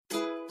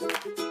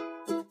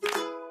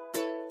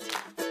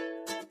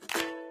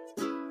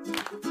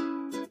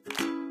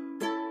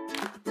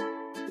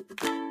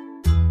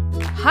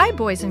Hi,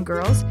 boys and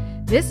girls.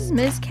 This is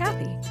Ms.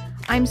 Kathy.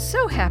 I'm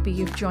so happy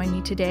you've joined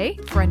me today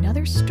for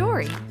another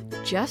story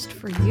just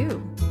for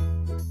you.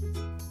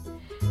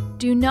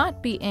 Do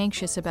not be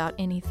anxious about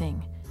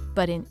anything,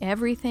 but in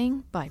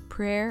everything, by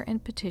prayer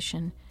and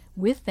petition,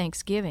 with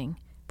thanksgiving,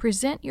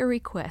 present your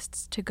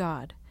requests to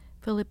God.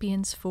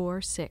 Philippians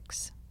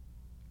 4:6.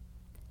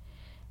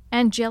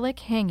 Angelic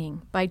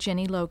Hanging by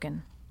Jenny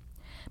Logan.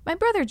 My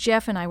brother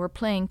Jeff and I were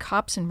playing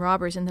cops and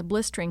robbers in the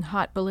blistering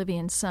hot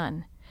Bolivian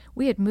sun.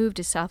 We had moved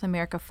to South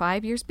America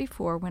 5 years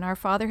before when our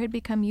father had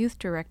become youth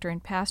director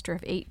and pastor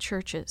of 8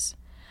 churches.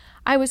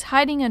 I was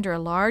hiding under a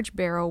large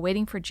barrel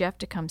waiting for Jeff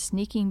to come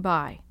sneaking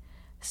by.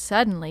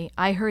 Suddenly,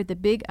 I heard the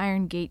big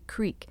iron gate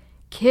creak.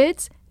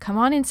 "Kids, come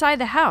on inside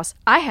the house.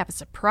 I have a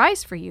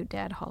surprise for you,"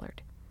 Dad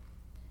hollered.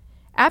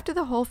 After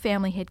the whole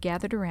family had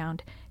gathered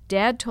around,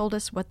 Dad told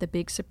us what the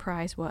big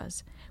surprise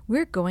was.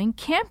 "We're going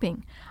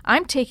camping.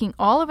 I'm taking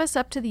all of us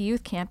up to the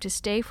youth camp to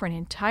stay for an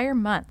entire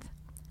month."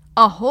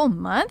 "A whole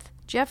month?"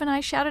 Jeff and I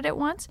shouted at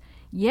once.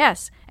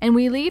 "Yes, and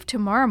we leave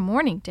tomorrow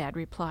morning," Dad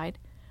replied.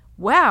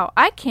 "Wow,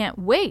 I can't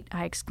wait,"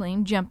 I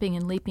exclaimed, jumping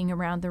and leaping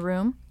around the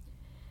room.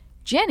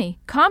 "Jenny,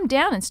 calm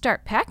down and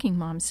start packing,"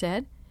 Mom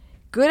said.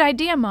 "Good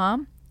idea,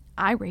 Mom."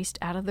 I raced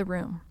out of the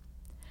room.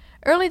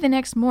 Early the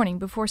next morning,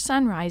 before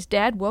sunrise,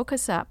 Dad woke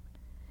us up.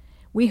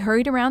 We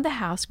hurried around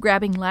the house,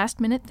 grabbing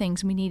last-minute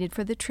things we needed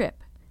for the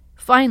trip.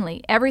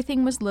 Finally,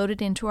 everything was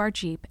loaded into our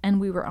Jeep,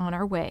 and we were on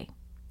our way.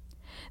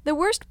 The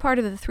worst part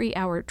of the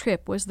 3-hour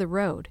trip was the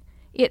road.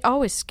 It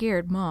always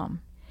scared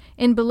Mom.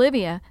 In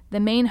Bolivia, the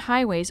main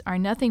highways are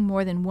nothing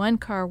more than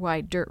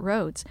 1-car-wide dirt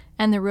roads,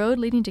 and the road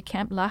leading to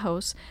Camp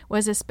Lajos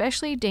was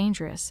especially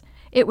dangerous.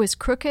 It was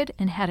crooked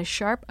and had a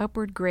sharp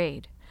upward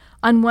grade.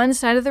 On one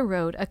side of the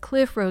road, a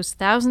cliff rose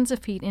thousands of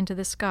feet into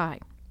the sky.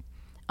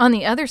 On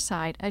the other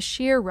side, a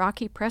sheer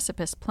rocky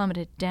precipice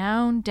plummeted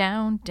down,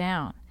 down,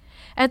 down.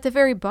 At the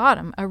very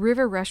bottom, a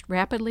river rushed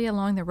rapidly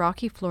along the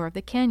rocky floor of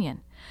the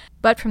canyon.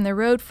 But from the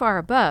road far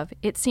above,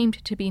 it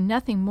seemed to be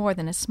nothing more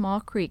than a small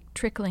creek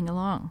trickling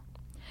along.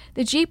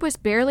 The Jeep was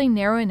barely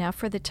narrow enough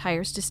for the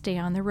tires to stay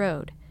on the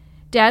road.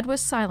 Dad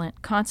was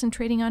silent,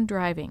 concentrating on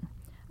driving.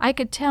 I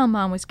could tell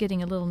Mom was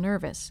getting a little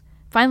nervous.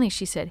 Finally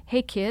she said,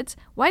 "Hey kids,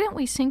 why don't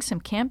we sing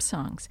some camp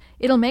songs?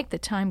 It'll make the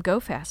time go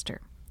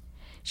faster."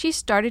 She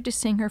started to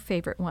sing her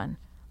favorite one,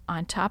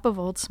 "On Top of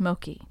Old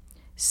Smoky."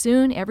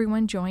 Soon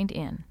everyone joined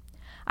in.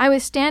 I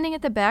was standing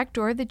at the back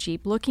door of the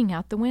Jeep looking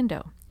out the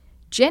window.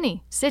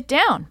 "Jenny, sit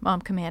down,"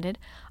 Mom commanded.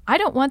 "I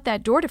don't want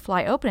that door to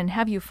fly open and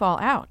have you fall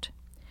out."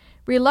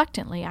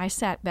 Reluctantly, I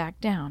sat back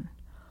down.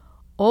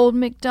 "Old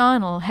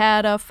MacDonald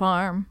had a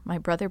farm," my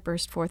brother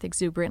burst forth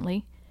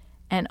exuberantly.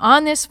 "And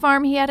on this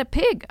farm he had a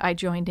pig," I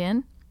joined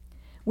in.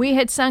 We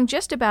had sung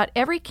just about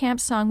every camp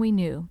song we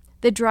knew.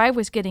 The drive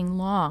was getting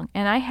long,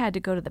 and I had to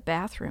go to the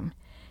bathroom.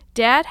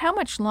 "Dad, how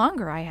much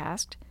longer?" I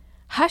asked.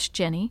 "Hush,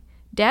 Jenny.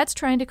 Dad's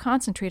trying to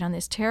concentrate on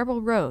this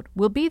terrible road.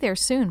 We'll be there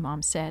soon,"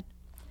 Mom said.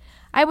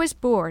 I was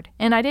bored,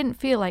 and I didn't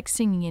feel like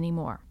singing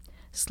anymore.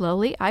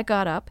 Slowly, I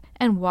got up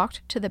and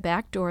walked to the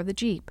back door of the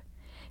Jeep.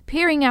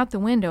 Peering out the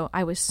window,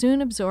 I was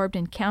soon absorbed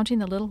in counting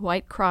the little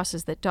white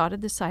crosses that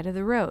dotted the side of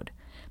the road.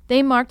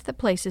 They marked the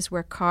places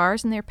where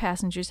cars and their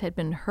passengers had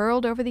been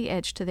hurled over the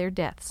edge to their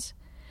deaths.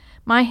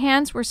 My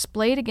hands were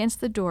splayed against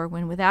the door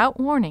when, without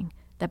warning,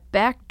 the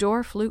back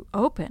door flew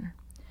open.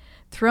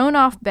 Thrown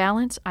off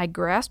balance, I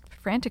grasped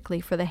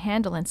frantically for the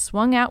handle and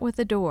swung out with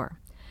the door.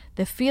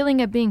 The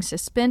feeling of being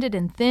suspended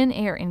in thin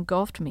air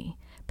engulfed me.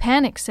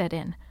 Panic set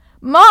in.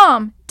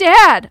 "Mom!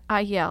 Dad!" I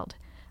yelled.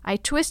 I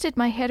twisted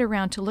my head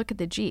around to look at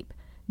the Jeep.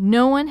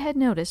 No one had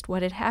noticed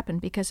what had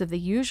happened because of the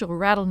usual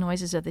rattle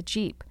noises of the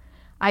Jeep.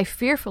 I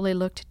fearfully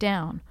looked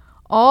down.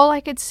 All I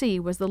could see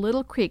was the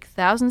little creek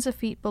thousands of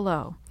feet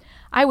below.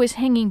 I was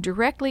hanging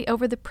directly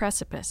over the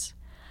precipice.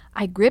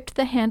 I gripped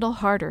the handle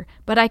harder,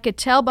 but I could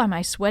tell by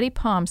my sweaty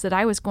palms that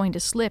I was going to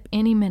slip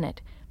any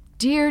minute.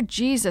 "Dear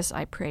Jesus,"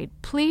 I prayed,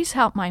 "please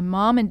help my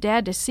Mom and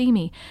Dad to see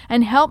me,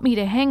 and help me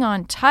to hang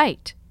on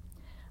tight."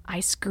 I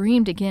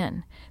screamed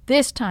again.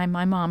 This time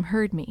my Mom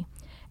heard me.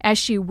 As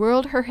she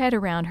whirled her head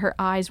around, her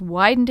eyes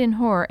widened in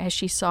horror as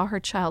she saw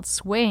her child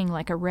swaying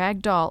like a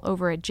rag doll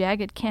over a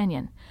jagged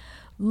canyon.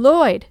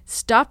 "Lloyd,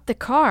 stop the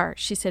car,"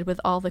 she said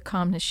with all the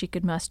calmness she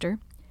could muster.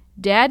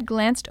 Dad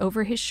glanced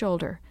over his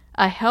shoulder.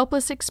 A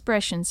helpless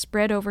expression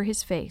spread over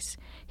his face.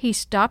 He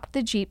stopped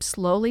the Jeep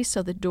slowly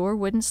so the door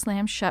wouldn't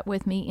slam shut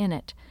with me in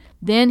it.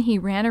 Then he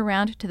ran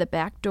around to the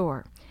back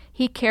door.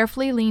 He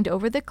carefully leaned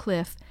over the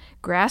cliff,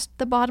 grasped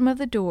the bottom of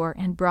the door,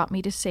 and brought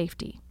me to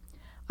safety.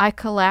 I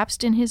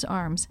collapsed in his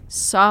arms,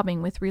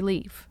 sobbing with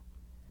relief.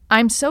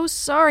 "I'm so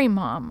sorry,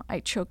 Mom," I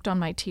choked on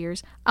my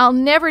tears. "I'll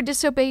never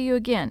disobey you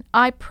again.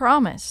 I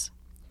promise."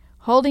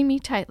 Holding me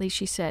tightly,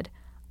 she said,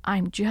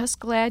 "I'm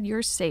just glad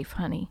you're safe,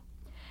 honey."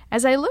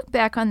 As I look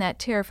back on that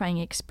terrifying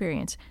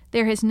experience,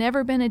 there has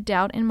never been a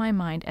doubt in my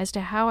mind as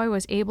to how I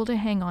was able to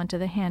hang on to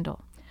the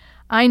handle.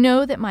 I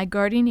know that my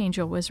guardian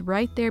angel was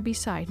right there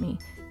beside me,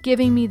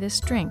 giving me the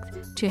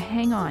strength to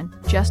hang on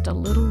just a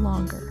little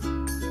longer.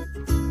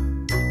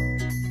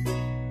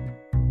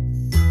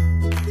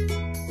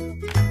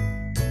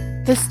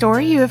 The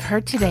story you have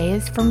heard today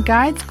is from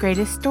God's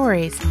Greatest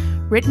Stories,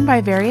 written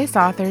by various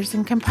authors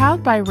and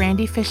compiled by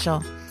Randy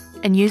Fischel,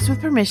 and used with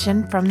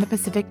permission from the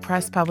Pacific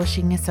Press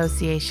Publishing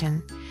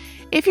Association.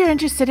 If you're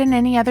interested in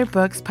any other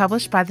books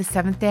published by the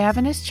Seventh-day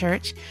Adventist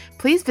Church,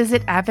 please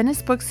visit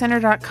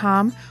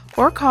AdventistBookCenter.com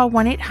or call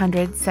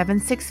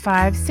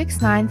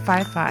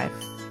 1-800-765-6955.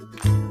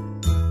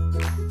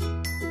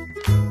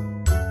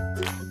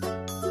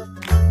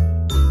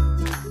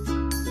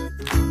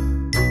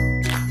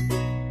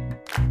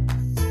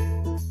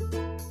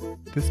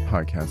 This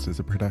podcast is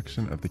a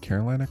production of the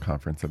Carolina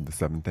Conference of the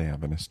Seventh-day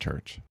Adventist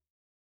Church.